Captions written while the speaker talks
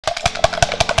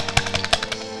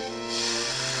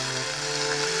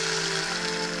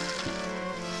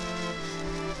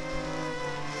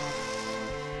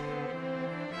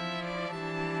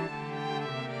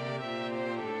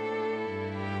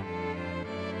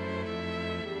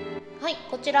はい、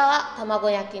こちらは卵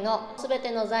焼きのすべ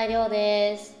ての材料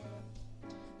です。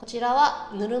こちら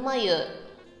はぬるま湯。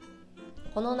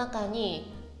この中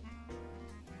に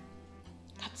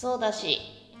かつおだし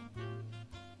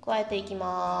加えていき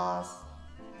ます。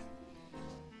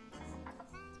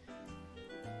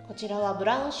こちらはブ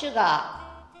ラウンシュガ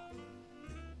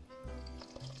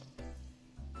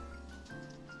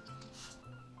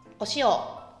ー、お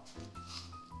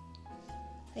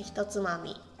塩、1つま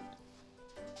み。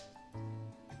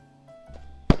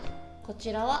こ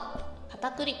ちらは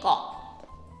片栗粉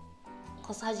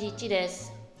小さじ1で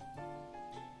す。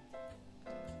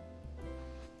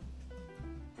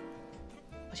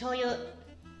お醤油、こ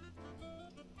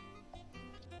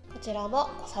ちらも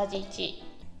小さじ1。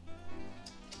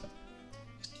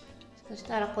そし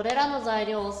たらこれらの材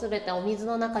料をすべてお水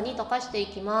の中に溶かしてい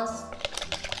きます。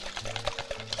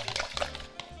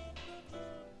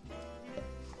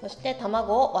そして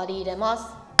卵を割り入れま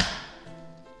す。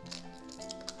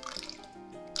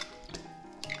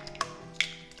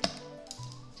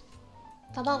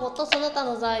卵とその他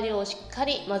の材料をしっか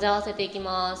り混ぜ合わせていき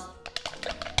ます。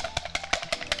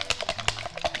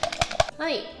は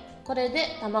い、これ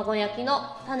で卵焼きの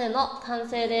種の完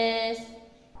成です。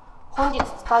本日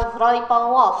使うフライパ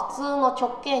ンは普通の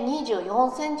直径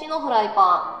24センチのフライ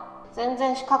パン。全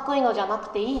然四角いのじゃな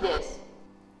くていいです。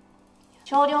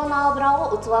少量の油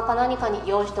を器か何かに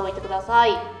用意しておいてくださ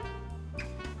い。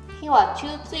火は中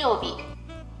強火。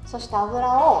そして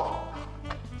油を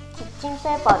キッチンペ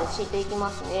ーパーで敷いていき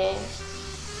ますね。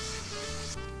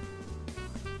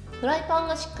フライパン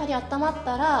がしっかり温まっ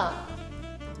たら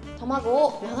卵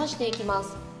を流していきま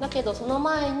す。だけどその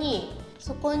前に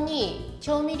そこに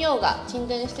調味料が沈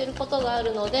殿していることがあ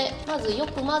るので、まずよ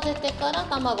く混ぜてから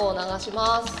卵を流し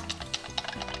ます。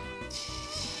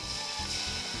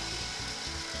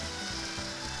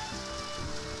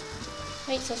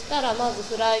はい、そしたらまず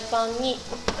フライパンに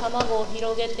卵を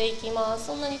広げていきます。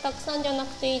そんなにたくさんじゃな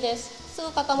くていいです。す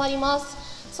ぐ固まりま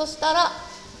す。そしたら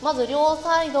まず両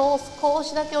サイドを少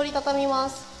しだけ折りたたみま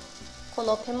す。こ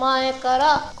の手前か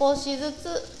ら少しず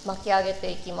つ巻き上げ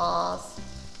ていきます。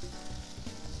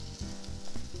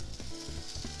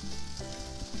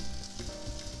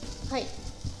はい、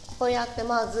こうやって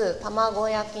まず卵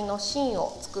焼きの芯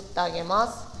を作ってあげ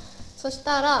ます。そし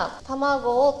たら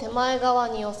卵を手前側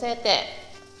に寄せて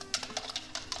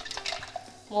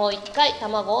もう一回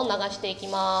卵を流していき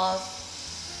ます。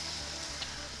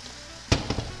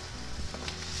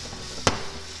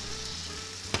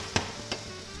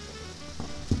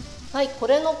はい、こ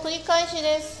れの繰り返し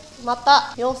です。ま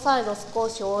た両サイド少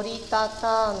し折りた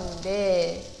たん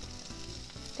で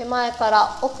手前か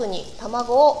ら奥に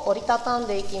卵を折りたたん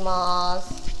でいきま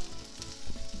す。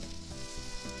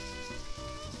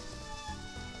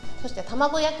そして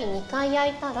卵焼き2回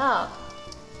焼いたら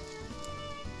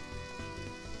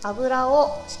油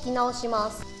を敷き直しま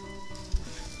す。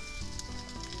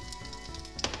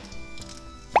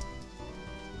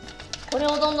これ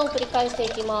をどんどん繰り返してい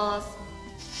きます。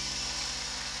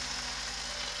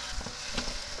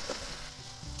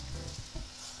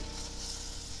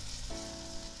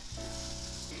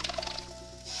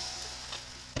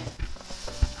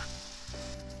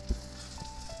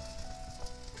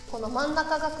この真ん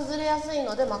中が崩れやすい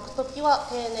ので巻くときは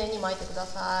丁寧に巻いてくだ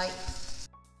さい。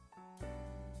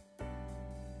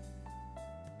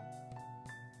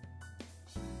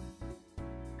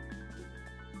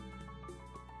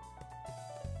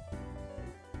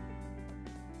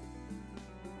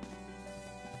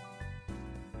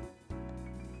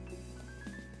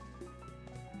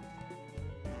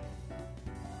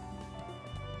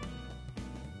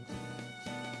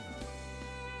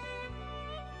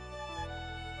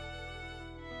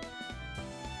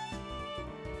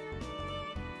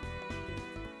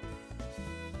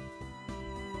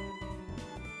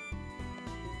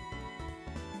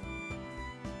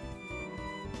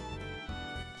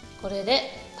これで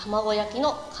卵焼き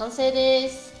の完成で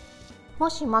す。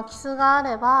もし巻きすがあ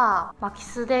れば巻き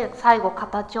すで最後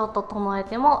形を整え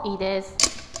てもいいです。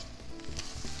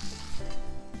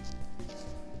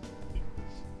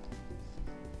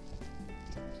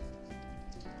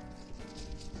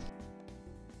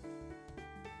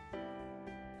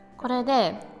これ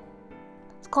で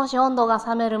少し温度が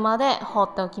冷めるまで放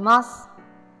っておきます。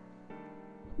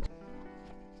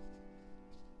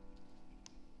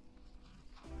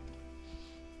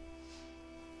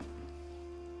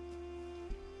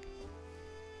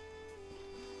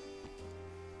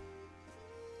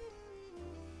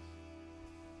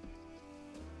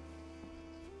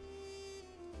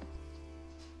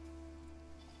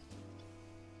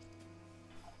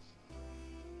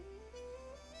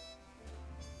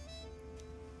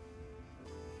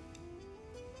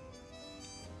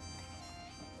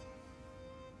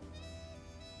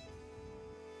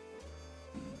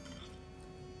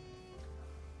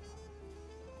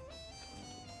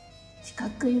四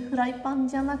角いフライパン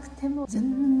じゃなくても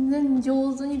全然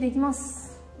上手にできま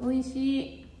す。美味し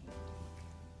い。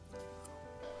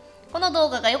この動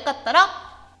画が良かったら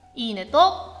いいね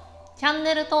とチャン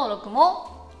ネル登録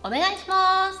もお願いし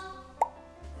ます。